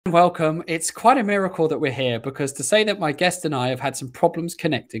Welcome. It's quite a miracle that we're here because to say that my guest and I have had some problems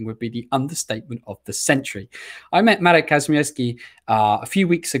connecting would be the understatement of the century. I met Marek Kazmierski a few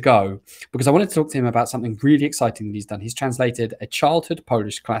weeks ago because I wanted to talk to him about something really exciting that he's done. He's translated a childhood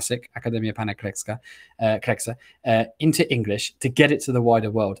Polish classic, Akademia Pana Kleksa, into English to get it to the wider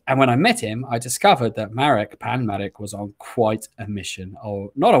world. And when I met him, I discovered that Marek was on quite a mission,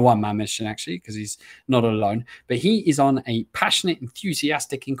 or not a one-man mission actually, because he's not alone, but he is on a passionate,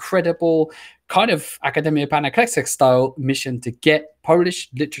 enthusiastic, incredible kind of Akademia Pana Kleksa style mission to get Polish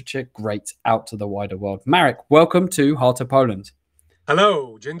literature great out to the wider world. Marek, welcome to Heart of Poland.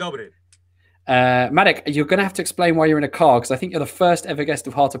 Hello, dzień dobry. Marek, you're going to have to explain why you're in a car, because I think you're the first ever guest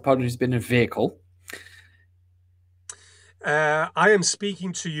of Heart of Poland who's been in a vehicle. I am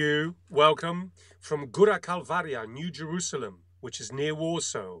speaking to you, welcome, from Góra Kalwaria, New Jerusalem, which is near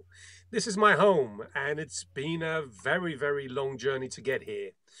Warsaw. This is my home, and it's been a very, very long journey to get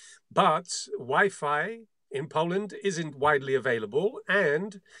here. But Wi-Fi in Poland isn't widely available,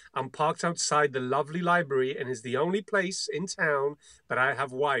 and I'm parked outside the lovely library, and is the only place in town that I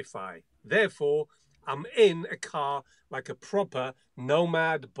have Wi-Fi. Therefore, I'm in a car like a proper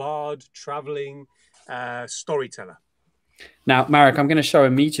nomad, bard, traveling storyteller. Now, Marek, I'm going to show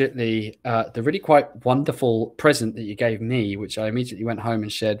immediately the really quite wonderful present that you gave me, which I immediately went home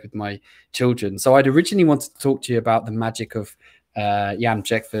and shared with my children. So I'd originally wanted to talk to you about the magic of Jan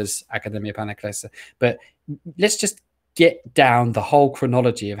Brzechwa's Akademia Pana Kleksa, but let's just get down the whole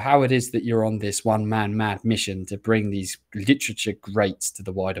chronology of how it is that you're on this one-man mad mission to bring these literature greats to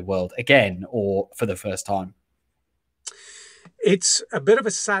the wider world again, or for the first time. It's a bit of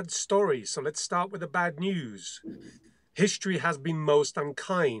a sad story, so let's start with the bad news. History has been most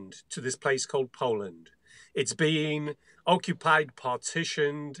unkind to this place called Poland. It's been occupied,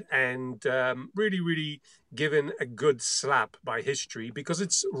 partitioned, and really given a good slap by history because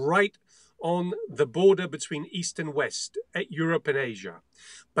it's right on the border between East and West, Europe and Asia.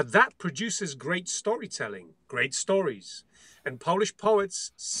 But that produces great storytelling, great stories. And Polish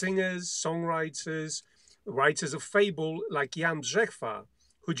poets, singers, songwriters, writers of fable like Jan Brzechwa,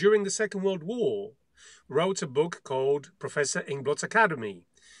 who during the Second World War wrote a book called Professor Ingblot's Academy,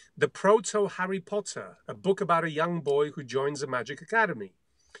 the proto-Harry Potter, a book about a young boy who joins a magic academy.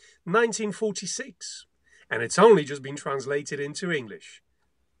 1946, and it's only just been translated into English.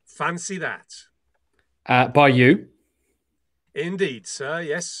 Fancy that. By you? Indeed, sir.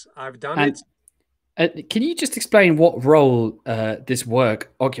 Yes, I've done it. Can you just explain what role this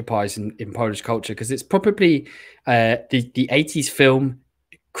work occupies in Polish culture? Because it's probably the 80s film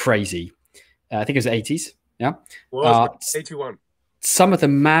crazy. I think it was the 80s. Yeah. Was 81. Some of the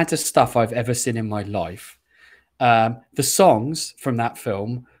maddest stuff I've ever seen in my life. The songs from that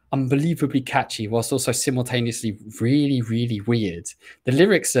film, unbelievably catchy, whilst also simultaneously really weird. The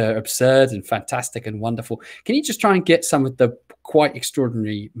lyrics are absurd and fantastic and wonderful. Can you just try and get some of the quite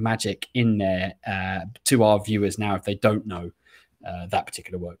extraordinary magic in there to our viewers now if they don't know that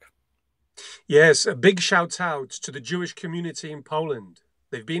particular work? Yes, a big shout out to the Jewish community in Poland.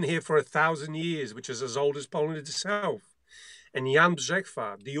 They've been here for 1,000 years, which is as old as Poland itself. And Jan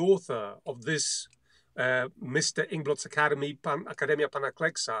Brzechwa, the author of this Mr. Ingblot's Academy, Akademia Pana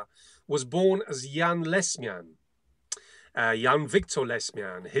Kleksa, was born as Jan Lesmian, Jan Victor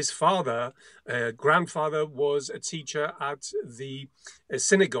Lesmian. His grandfather was a teacher at the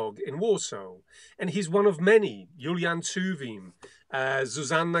synagogue in Warsaw. And he's one of many, Julian Tuwim,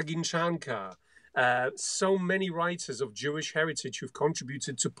 Zuzanna Ginczanka, so many writers of Jewish heritage who've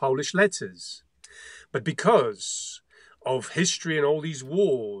contributed to Polish letters. But because of history and all these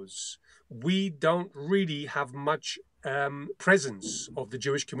wars, we don't really have much presence of the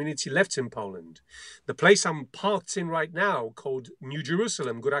Jewish community left in Poland. The place I'm parked in right now, called New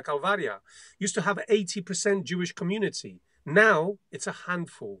Jerusalem, Góra Kalwaria, used to have 80% Jewish community. Now it's a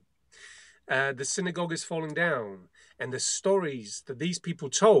handful. The synagogue is falling down, and the stories that these people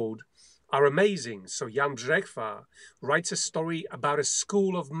told are amazing. So Jan Brzechwa writes a story about a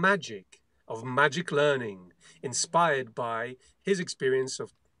school of magic learning, inspired by his experience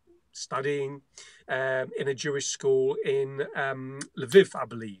of studying in a Jewish school in Lviv, I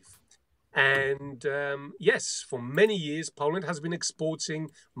believe. And yes, for many years, Poland has been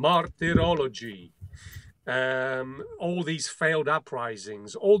exporting martyrology, all these failed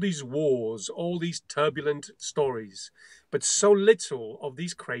uprisings, all these wars, all these turbulent stories, but so little of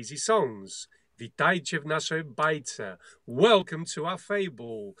these crazy songs. Witajcie w naszej bajce. Welcome to our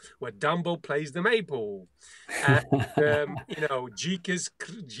fable, where Dumbo plays the maple. And,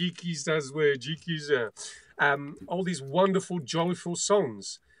 all these wonderful, joyful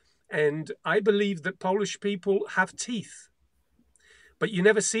songs. And I believe that Polish people have teeth. but you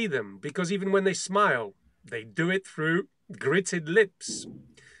never see them because even when they smile, they do it through gritted lips.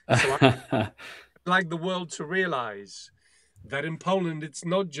 So I'd like the world to realize that in Poland, it's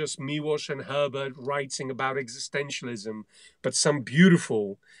not just Miłosz and Herbert writing about existentialism, but some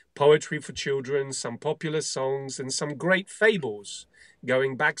beautiful poetry for children, some popular songs, and some great fables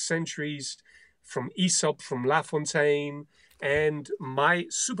going back centuries from Aesop, from La Fontaine. And my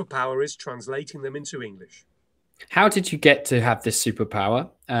superpower is translating them into English. How did you get to have this superpower?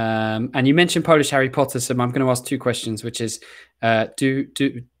 And you mentioned Polish Harry Potter, so I'm going to ask two questions, which is, do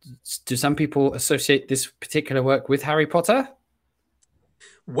some people associate this particular work with Harry Potter?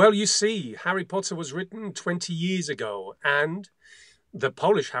 Well, you see, Harry Potter was written 20 years ago, and the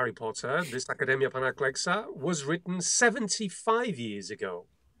Polish Harry Potter, this Akademia Pana Kleksa, was written 75 years ago.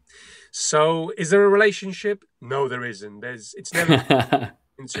 So is there a relationship? No, there isn't. It's never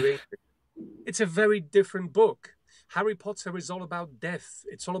into English. It's a very different book. Harry Potter is all about death.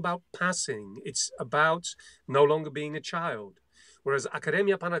 It's all about passing. It's about no longer being a child. Whereas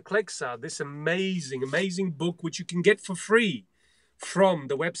Akademia Pana Kleksa, this amazing, amazing book, which you can get for free from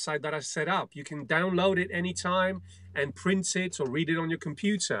the website that I set up. You can download it anytime and print it or read it on your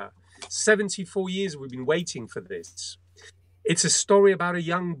computer. 74 years we've been waiting for this. It's a story about a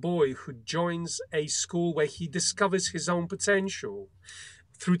young boy who joins a school where he discovers his own potential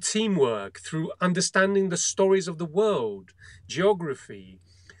through teamwork, through understanding the stories of the world, geography,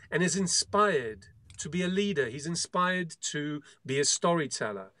 and is inspired to be a leader. He's inspired to be a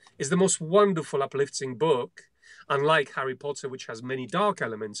storyteller. It's the most wonderful, uplifting book, unlike Harry Potter, which has many dark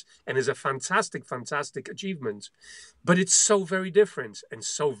elements and is a fantastic, fantastic achievement. But it's so very different and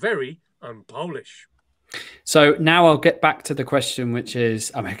so very un-Polish. So now I'll get back to the question, which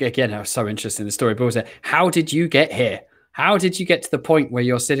is, I mean, again, I was so interested in the story, but also, how did you get here? How did you get to the point where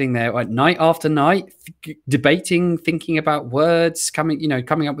you're sitting there night after night, debating, thinking about words,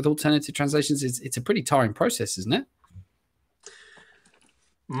 coming up with alternative translations? It's a pretty tiring process, isn't it?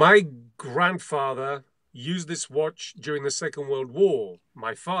 My grandfather used this watch during the Second World War.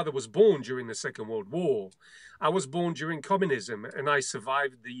 My father was born during the Second World War. I was born during communism, and I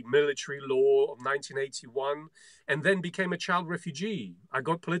survived the military law of 1981 and then became a child refugee. I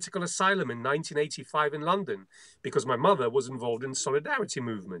got political asylum in 1985 in London because my mother was involved in solidarity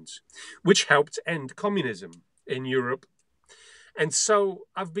movements, which helped end communism in Europe. And so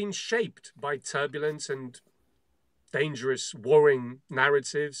I've been shaped by turbulent and dangerous warring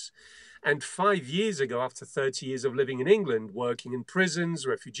narratives. And 5 years ago, after 30 years of living in England, working in prisons,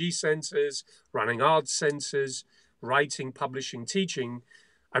 refugee centers, running arts centers, writing, publishing, teaching,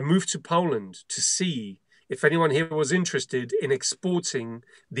 I moved to Poland to see if anyone here was interested in exporting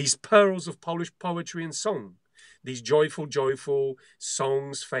these pearls of Polish poetry and song, these joyful, joyful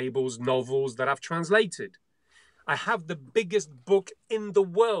songs, fables, novels that I've translated. I have the biggest book in the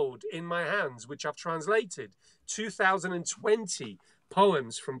world in my hands, which I've translated, 2020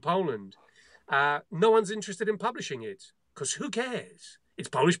 poems from Poland. No one's interested in publishing it because who cares? It's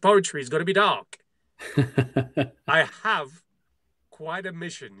Polish poetry. It's got to be dark. I have quite a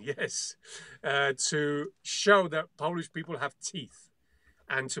mission, yes, to show that Polish people have teeth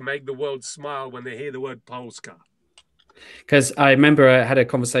and to make the world smile when they hear the word Polska. Because I remember I had a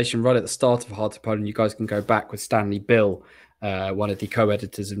conversation right at the start of Heart of Poland. You guys can go back with Stanley Bill, one of the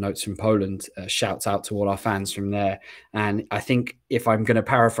co-editors of Notes from Poland, shouts out to all our fans from there. And I think if I'm going to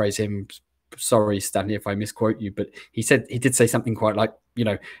paraphrase him, sorry, Stanley, if I misquote you, but he did say something quite like,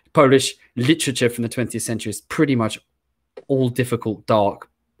 Polish literature from the 20th century is pretty much all difficult, dark,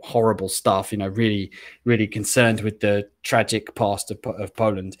 horrible stuff, really, really concerned with the tragic past of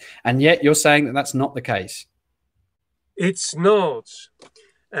Poland. And yet you're saying that that's not the case. It's not.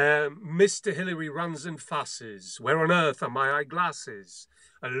 Mr. Hillary runs and fusses. Where on earth are my eyeglasses?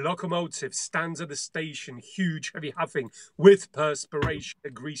 A locomotive stands at the station, huge, heavy huffing, with perspiration,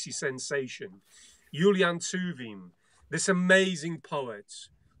 a greasy sensation. Julian Tuwim, this amazing poet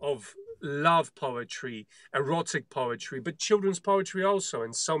of love poetry, erotic poetry, but children's poetry also,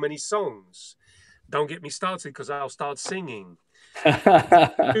 and so many songs. Don't get me started because I'll start singing.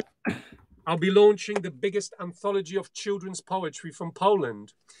 I'll be launching the biggest anthology of children's poetry from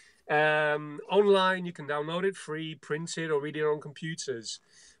Poland. Online, you can download it free, print it, or read it on computers,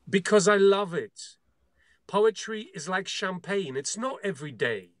 because I love it. Poetry is like champagne. It's not every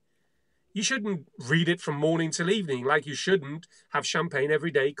day. You shouldn't read it from morning till evening, like you shouldn't have champagne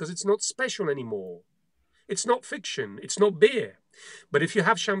every day because it's not special anymore. It's not fiction. It's not beer. But if you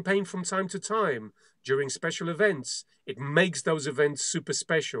have champagne from time to time during special events, it makes those events super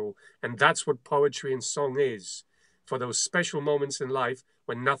special. And that's what poetry and song is, for those special moments in life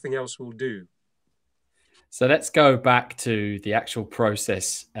when nothing else will do. So let's go back to the actual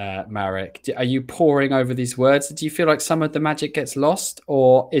process, Marek. Are you poring over these words? Do you feel like some of the magic gets lost,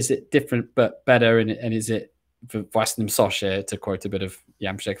 or is it different but better? And is it, for Własnym sosie, to quote a bit of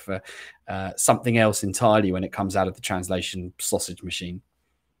Jan Brzechwa, something else entirely when it comes out of the translation sausage machine?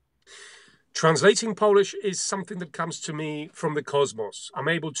 Translating Polish is something that comes to me from the cosmos. I'm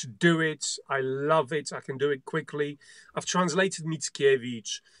able to do it. I love it. I can do it quickly. I've translated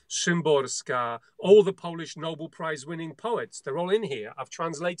Mickiewicz, Szymborska, all the Polish Nobel Prize winning poets. They're all in here. I've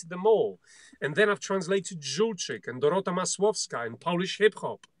translated them all. And then I've translated Żulczyk and Dorota Masłowska in Polish hip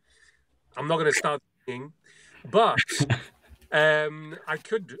hop. I'm not going to start singing, but I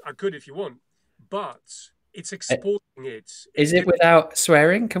could if you want. But it's exporting it. Is it without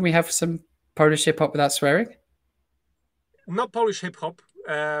swearing? Can we have some Polish hip hop without swearing? Not Polish hip hop.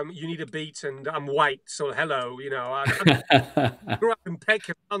 You need a beat, and I'm white, so hello. I grew up in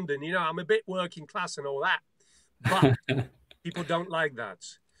Peckham, London. I'm a bit working class and all that, but people don't like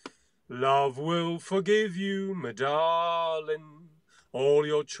that. Love will forgive you, my darling, all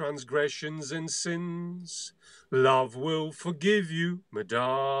your transgressions and sins. Love will forgive you, my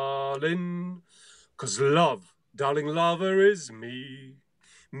darling, 'cause love, darling lover, is me.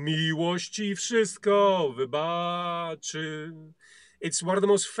 Miłości wszystko wybaczy. It's one of the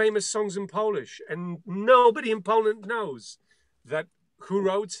most famous songs in Polish, and nobody in Poland knows that who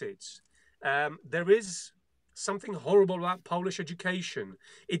wrote it. There is something horrible about Polish education.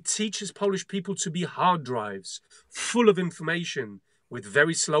 It teaches Polish people to be hard drives, full of information, with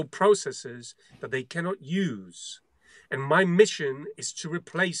very slow processors that they cannot use. And my mission is to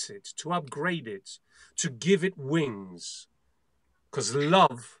replace it, to upgrade it, to give it wings. Because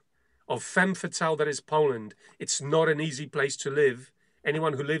love of femme fatale that is Poland, it's not an easy place to live.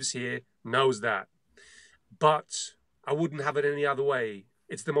 Anyone who lives here knows that. But I wouldn't have it any other way.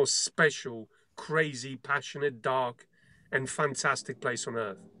 It's the most special, crazy, passionate, dark, and fantastic place on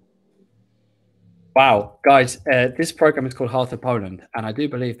earth. Wow, guys, this program is called Heart of Poland, and I do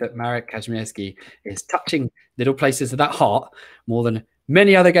believe that Marek Kazmierski is touching little places of that heart more than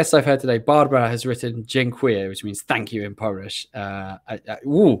many other guests I've heard today. Barbara has written dziękuję, which means thank you in Polish. I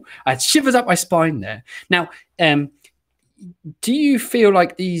shivers up my spine there. Now, do you feel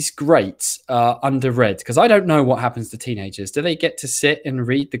like these greats are underread? Because I don't know what happens to teenagers. Do they get to sit and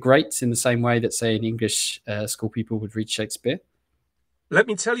read the greats in the same way that, say, in English school people would read Shakespeare? Let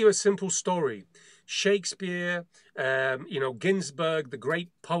me tell you a simple story. Shakespeare, Ginsberg, the great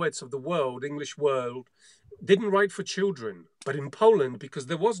poets of the world, English world, didn't write for children. But in Poland, because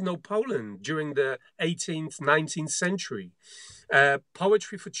there was no Poland during the 18th, 19th century,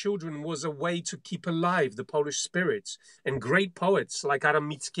 poetry for children was a way to keep alive the Polish spirit. And great poets like Adam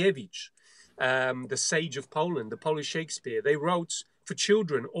Mickiewicz, the sage of Poland, the Polish Shakespeare, they wrote for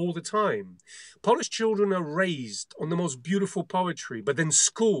children all the time. Polish children are raised on the most beautiful poetry, but then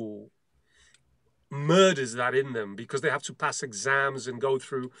school murders that in them because they have to pass exams and go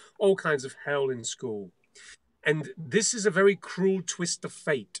through all kinds of hell in school. And this is a very cruel twist of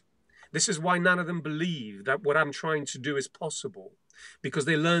fate. This is why none of them believe that what I'm trying to do is possible, because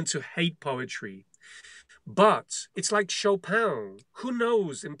they learn to hate poetry. But it's like Chopin. Who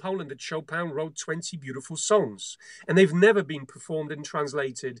knows in Poland that Chopin wrote 20 beautiful songs, and they've never been performed and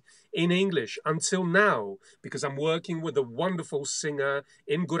translated in English until now, because I'm working with a wonderful singer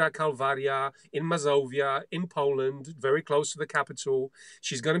in Góra Kalwaria, in Mazovia, in Poland, very close to the capital.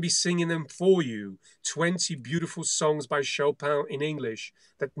 She's going to be singing them for you, 20 beautiful songs by Chopin in English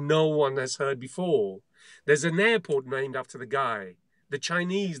that no one has heard before. There's an airport named after the guy. The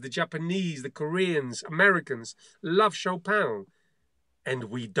Chinese, the Japanese, the Koreans, Americans love Chopin. And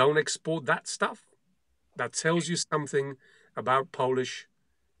we don't export that stuff. That tells you something about Polish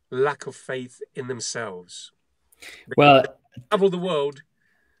lack of faith in themselves. Well, they travel the world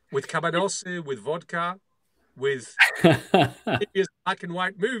with cabanosy, with vodka, with black and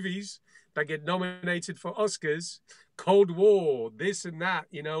white movies that get nominated for Oscars, Cold War, this and that,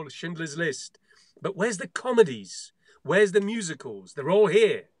 Schindler's List. But where's the comedies? Where's the musicals? They're all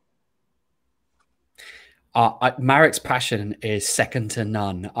here. Marek's passion is second to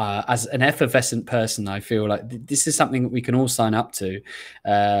none. As an effervescent person, I feel like this is something that we can all sign up to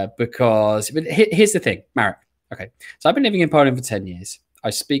because here's the thing, Marek. Okay, so I've been living in Poland for 10 years.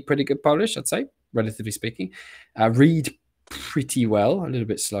 I speak pretty good Polish, I'd say, relatively speaking. Read pretty well, a little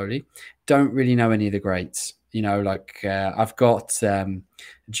bit slowly. Don't really know any of the greats. I've got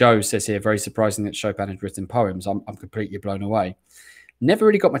Joe says here, very surprising that Chopin had written poems. I'm completely blown away. Never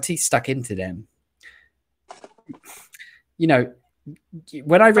really got my teeth stuck into them.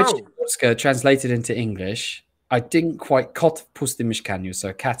 When I read Szymborska translated into English, I didn't quite kot w pustym mieszkaniu, so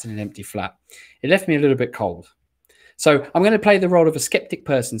a cat in an empty flat. It left me a little bit cold. So I'm going to play the role of a skeptic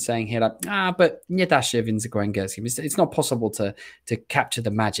person saying here, like, but nie da się w języku angielskim. It's not possible to capture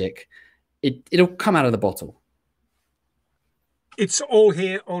the magic. It'll come out of the bottle. It's all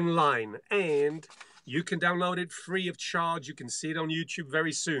here online, and you can download it free of charge. You can see it on YouTube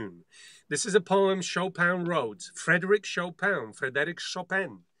very soon. This is a poem Chopin wrote. Frederick Chopin.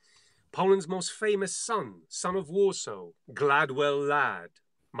 Poland's most famous son of Warsaw, Gladwell lad.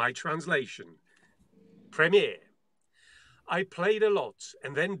 My translation. Premiere. I played a lot,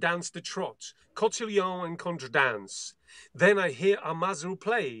 and then danced a trot, cotillon and contredance. Then I hear a mazurka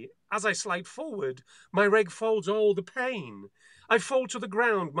play. As I slide forward, my reg folds all the pain. I fall to the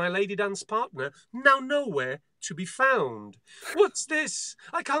ground, my lady dance partner, now nowhere to be found. What's this?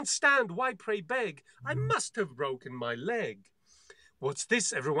 I can't stand, why pray beg? I must have broken my leg. What's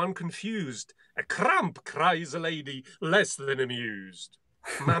this? Everyone confused. A cramp, cries a lady, less than amused.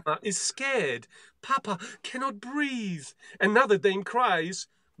 Mama is scared. Papa cannot breathe. Another dame cries,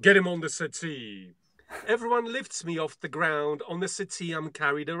 get him on the settee. Everyone lifts me off the ground. On the settee I'm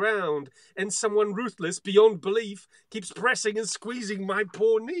carried around. And someone ruthless beyond belief keeps pressing and squeezing my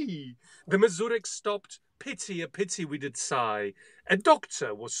poor knee. The mazurek stopped. Pity, a pity we did sigh. A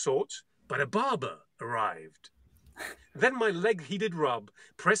doctor was sought, but a barber arrived. Then my leg he did rub,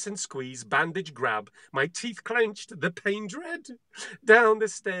 press and squeeze, bandage grab, my teeth clenched, the pain dread. Down the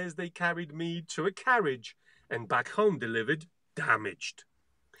stairs they carried me to a carriage, and back home delivered, damaged.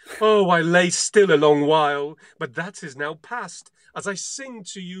 Oh, I lay still a long while, but that is now past. As I sing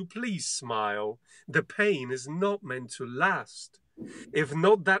to you, please smile. The pain is not meant to last. If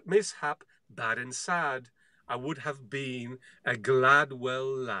not that mishap, bad and sad, I would have been a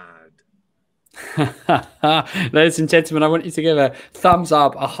Gladwell lad. Ladies and gentlemen, I want you to give a thumbs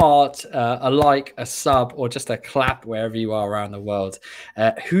up, a heart, a like, a sub, or just a clap wherever you are around the world.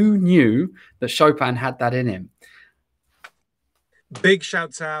 Who knew that Chopin had that in him? Big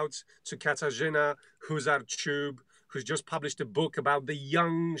shout out to Katarzyna Huzarczuk, who's just published a book about the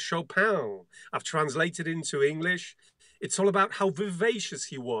young Chopin. I've translated into English. It's all about how vivacious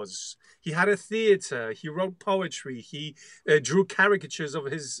he was. He had a theater, he wrote poetry, he drew caricatures of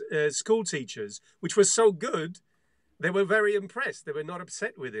his school teachers, which was so good, they were very impressed. They were not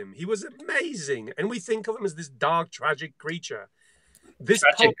upset with him. He was amazing. And we think of him as this dark, tragic creature. This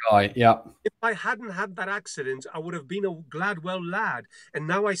tragic guy, yeah. If I hadn't had that accident, I would have been a Gladwell lad. And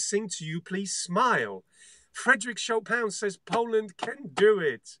now I sing to you, please smile. Frederick Chopin says Poland can do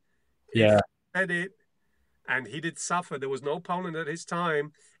it. Yeah. He said it. And he did suffer. There was no Poland at his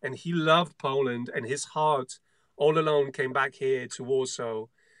time. And he loved Poland. And his heart, all alone, came back here to Warsaw.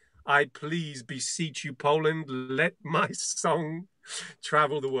 I please beseech you, Poland, let my song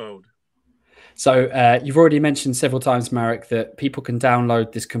travel the world. So you've already mentioned several times, Marek, that people can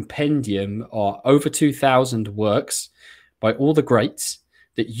download this compendium of over 2,000 works by all the greats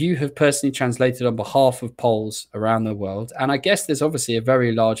that you have personally translated on behalf of Poles around the world. And I guess there's obviously a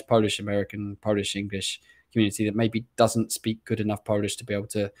very large Polish-American, Polish-English community that maybe doesn't speak good enough Polish to be able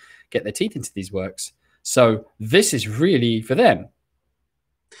to get their teeth into these works. So this is really for them.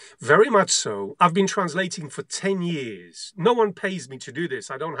 Very much so. I've been translating for 10 years. No one pays me to do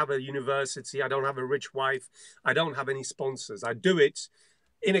this. I don't have a university. I don't have a rich wife. I don't have any sponsors. I do it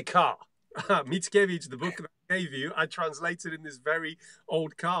in a car. Mickiewicz, the book that I gave you, I translated in this very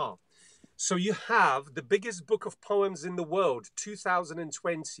old car. So you have the biggest book of poems in the world,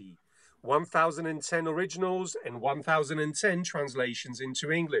 2020, 1,010 originals and 1,010 translations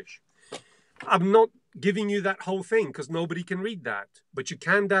into English. I'm not giving you that whole thing because nobody can read that, but you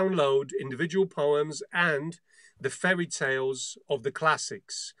can download individual poems and the fairy tales of the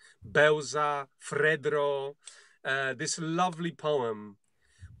classics. Bełza, Fredro, this lovely poem.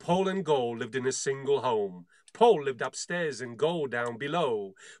 Paul and Goal lived in a single home. Paul lived upstairs and Goal down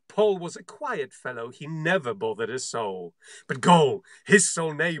below. Paul was a quiet fellow, he never bothered a soul. But Goal, his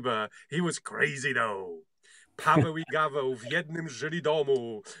sole neighbor, he was crazy though. Paweł I Gaweł w jednym żyli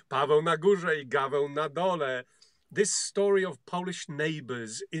domu, Paweł na górze I Gaweł na dole. This story of Polish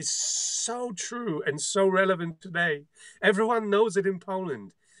neighbors is so true and so relevant today. Everyone knows it in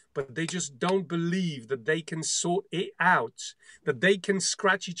Poland, but they just don't believe that they can sort it out, that they can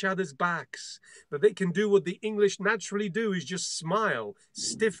scratch each other's backs, that they can do what the English naturally do, is just smile,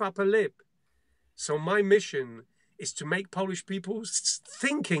 stiff upper lip. So my mission is to make Polish people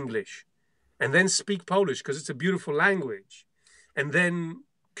think English, and then speak Polish because it's a beautiful language, and then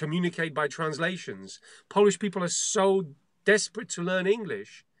communicate by translations. Polish people are so desperate to learn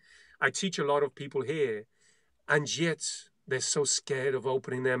English. I teach a lot of people here, and yet they're so scared of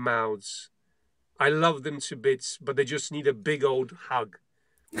opening their mouths. I love them to bits, but they just need a big old hug.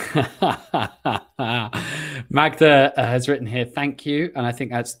 Magda has written here, thank you. And I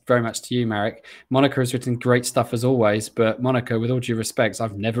think that's very much to you, Marek. Monica has written great stuff as always. But Monica, with all due respects,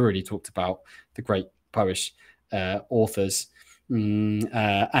 I've never really talked about the great Polish authors.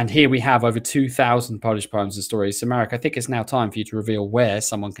 And here we have over 2,000 Polish poems and stories. So, Marek, I think it's now time for you to reveal where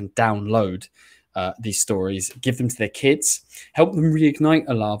someone can download these stories, give them to their kids, help them reignite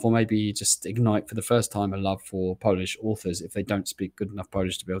a love, or maybe just ignite for the first time a love for Polish authors if they don't speak good enough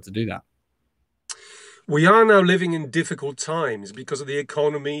Polish to be able to do that. We are now living in difficult times because of the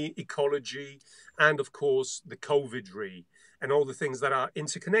economy, ecology, and of course the COVID-re and all the things that are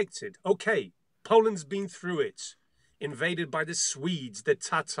interconnected. Okay, Poland's been through it, invaded by the Swedes, the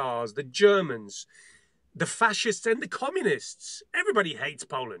Tatars, the Germans, the fascists and the communists. Everybody hates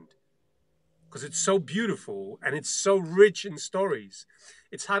Poland because it's so beautiful and it's so rich in stories.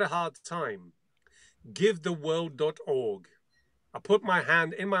 It's had a hard time. GiveTheWorld.org. I put my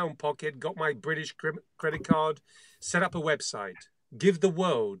hand in my own pocket, got my British credit card, set up a website. Give the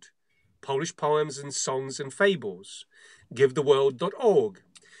World. Polish poems and songs and fables. GiveTheWorld.org.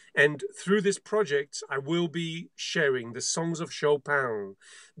 And through this project, I will be sharing the songs of Chopin,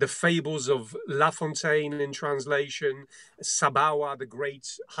 the fables of La Fontaine in translation, Sabawa, the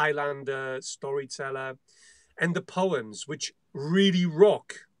great Highlander storyteller, and the poems which really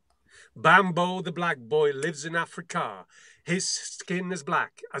rock. Bambo, the black boy, lives in Africa. His skin is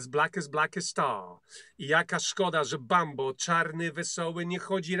black as blackest star. I jaka szkoda, że Bambo, czarny, wesoły, nie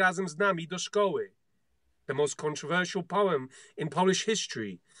chodzi razem z nami do szkoły. The most controversial poem in Polish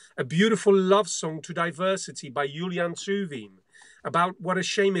history, a beautiful love song to diversity by Julian Tuwim, about what a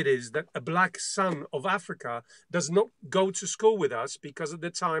shame it is that a black son of Africa does not go to school with us because at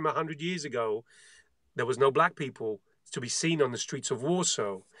the time, 100 years ago, there was no black people to be seen on the streets of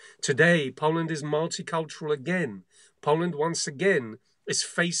Warsaw. Today, Poland is multicultural again. Poland, once again, is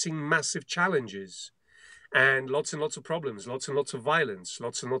facing massive challenges and lots of problems, lots and lots of violence,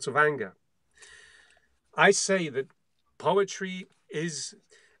 lots and lots of anger. I say that poetry is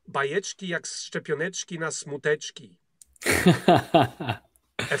bajeczki jak szczepioneczki na smuteczki.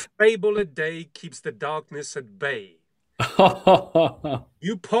 A fable a day keeps the darkness at bay.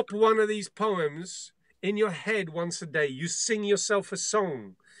 You pop one of these poems in your head once a day. You sing yourself a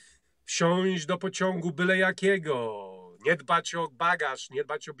song. Wsiąść do pociągu byle jakiego. Nie dbać o bagaż, nie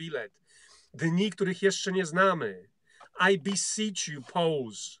dbać o bilet. Dni, których jeszcze nie znamy. I beseech you,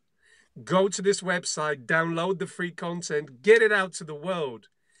 Poles. Go to this website, download the free content, get it out to the world.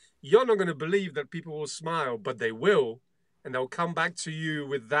 You're not going to believe that people will smile, but they will. And they'll come back to you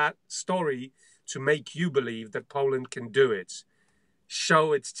with that story to make you believe that Poland can do it.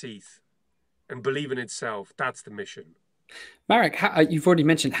 Show its teeth and believe in itself. That's the mission. Marek, you've already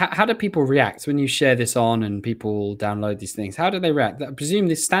mentioned, how do people react when you share this on and people download these things? How do they react? I presume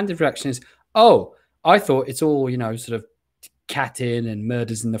the standard reaction is, oh, I thought it's all, sort of cat in and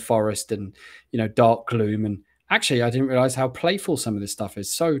murders in the forest and, dark gloom. And actually, I didn't realize how playful some of this stuff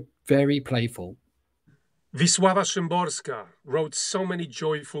is. So very playful. Wisława Szymborska wrote so many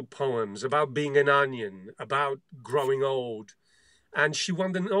joyful poems about being an onion, about growing old. And she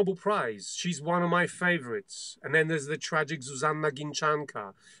won the Nobel Prize. She's one of my favorites. And then there's the tragic Zuzanna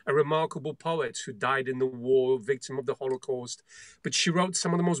Ginczanka, a remarkable poet who died in the war, victim of the Holocaust. But she wrote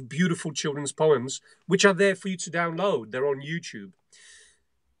some of the most beautiful children's poems, which are there for you to download. They're on YouTube.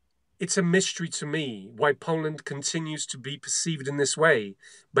 It's a mystery to me why Poland continues to be perceived in this way,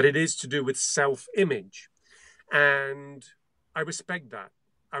 but it is to do with self-image. And I respect that.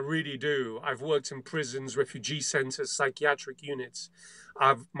 I really do. I've worked in prisons, refugee centers, psychiatric units.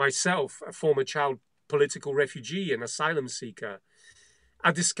 I've myself, a former child political refugee and asylum seeker.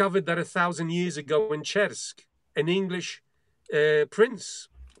 I discovered that 1,000 years ago in Czersk, an English prince,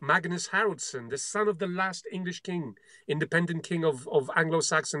 Magnus Haraldsson, the son of the last English king, independent king of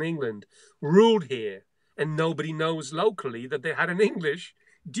Anglo-Saxon England, ruled here. And nobody knows locally that they had an English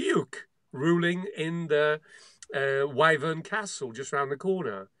duke ruling in the Wyvern Castle just round the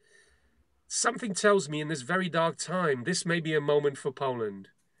corner. Something tells me in this very dark time, this may be a moment for Poland.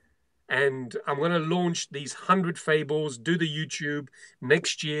 And I'm going to launch these 100 fables, do the YouTube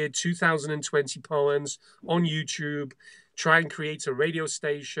next year, 2020 poems on YouTube, try and create a radio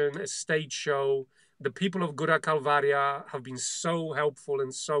station, a stage show. The people of Góra Kalwaria have been so helpful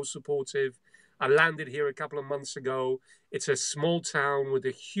and so supportive. I landed here a couple of months ago. It's a small town with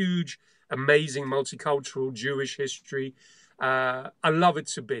a huge, amazing multicultural Jewish history. I love it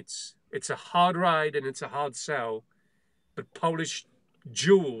to bits. It's a hard ride and it's a hard sell, but Polish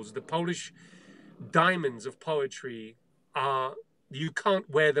jewels, the Polish diamonds of poetry you can't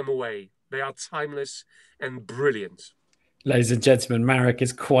wear them away. They are timeless and brilliant. Ladies and gentlemen, Marek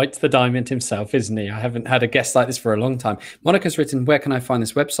is quite the diamond himself, isn't he? I haven't had a guest like this for a long time. Monica's written, where can I find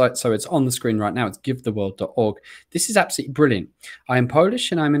this website? So it's on the screen right now. It's givetheworld.org. This is absolutely brilliant. I am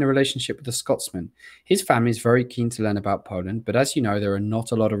Polish and I'm in a relationship with a Scotsman. His family is very keen to learn about Poland, but as you know, there are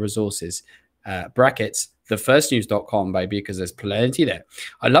not a lot of resources. Brackets, thefirstnews.com, baby, because there's plenty there.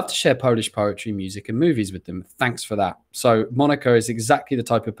 I love to share Polish poetry, music, and movies with them. Thanks for that. So Monica is exactly the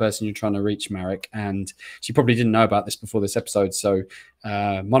type of person you're trying to reach, Marek, and she probably didn't know about this before this episode. So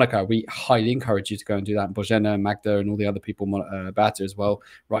Monica, we highly encourage you to go and do that. And Bożena, Magda, and all the other people, Bata as well,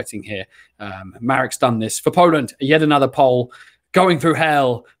 writing here. Marek's done this for Poland. Yet another poll. Going through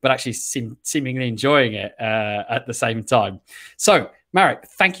hell, but actually seemingly enjoying it at the same time. So, Marek,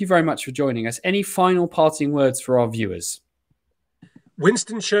 thank you very much for joining us. Any final parting words for our viewers?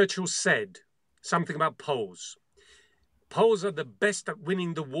 Winston Churchill said something about Poles. Poles are the best at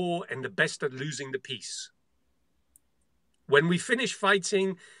winning the war and the best at losing the peace. When we finish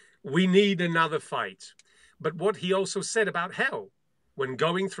fighting, we need another fight. But what he also said about hell, when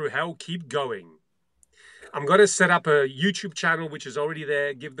going through hell, keep going. I'm going to set up a YouTube channel, which is already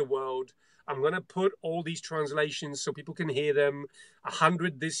there, Give the World. I'm going to put all these translations so people can hear them.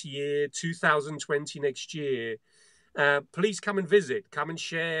 100 this year, 2020 next year. Please come and visit, come and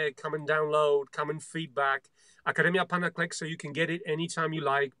share, come and download, come and feedback. Akademia Pana Kleksa, you can get it anytime you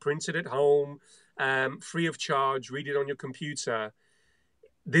like, print it at home, free of charge, read it on your computer.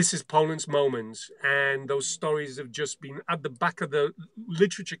 This is Poland's moment, and those stories have just been at the back of the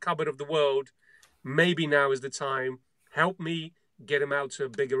literature cupboard of the world. Maybe now is the time. Help me get them out to a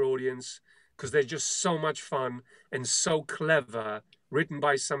bigger audience, because they're just so much fun and so clever, written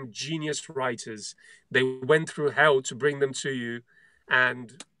by some genius writers. They went through hell to bring them to you,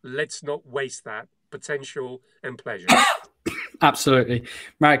 and let's not waste that potential and pleasure. Absolutely.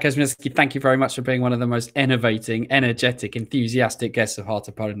 Marek Kazmierski, thank you very much for being one of the most innovating, energetic, enthusiastic guests of Heart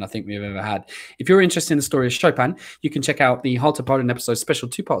of Poland I think we've ever had. If you're interested in the story of Chopin, you can check out the Heart of Poland episode special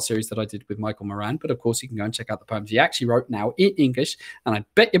two-part series that I did with Michael Moran. But of course, you can go and check out the poems he actually wrote now in English. And I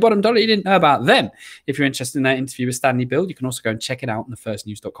bet your bottom dollar you didn't know about them. If you're interested in that interview with Stanley Bill, you can also go and check it out on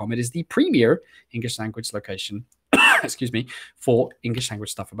thefirstnews.com. It is the premier English language location excuse me, for English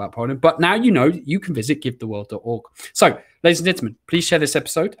language stuff about Poland. But now you know you can visit givetheworld.org. So, ladies and gentlemen, please share this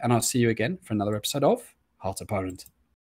episode, and I'll see you again for another episode of Heart of Poland.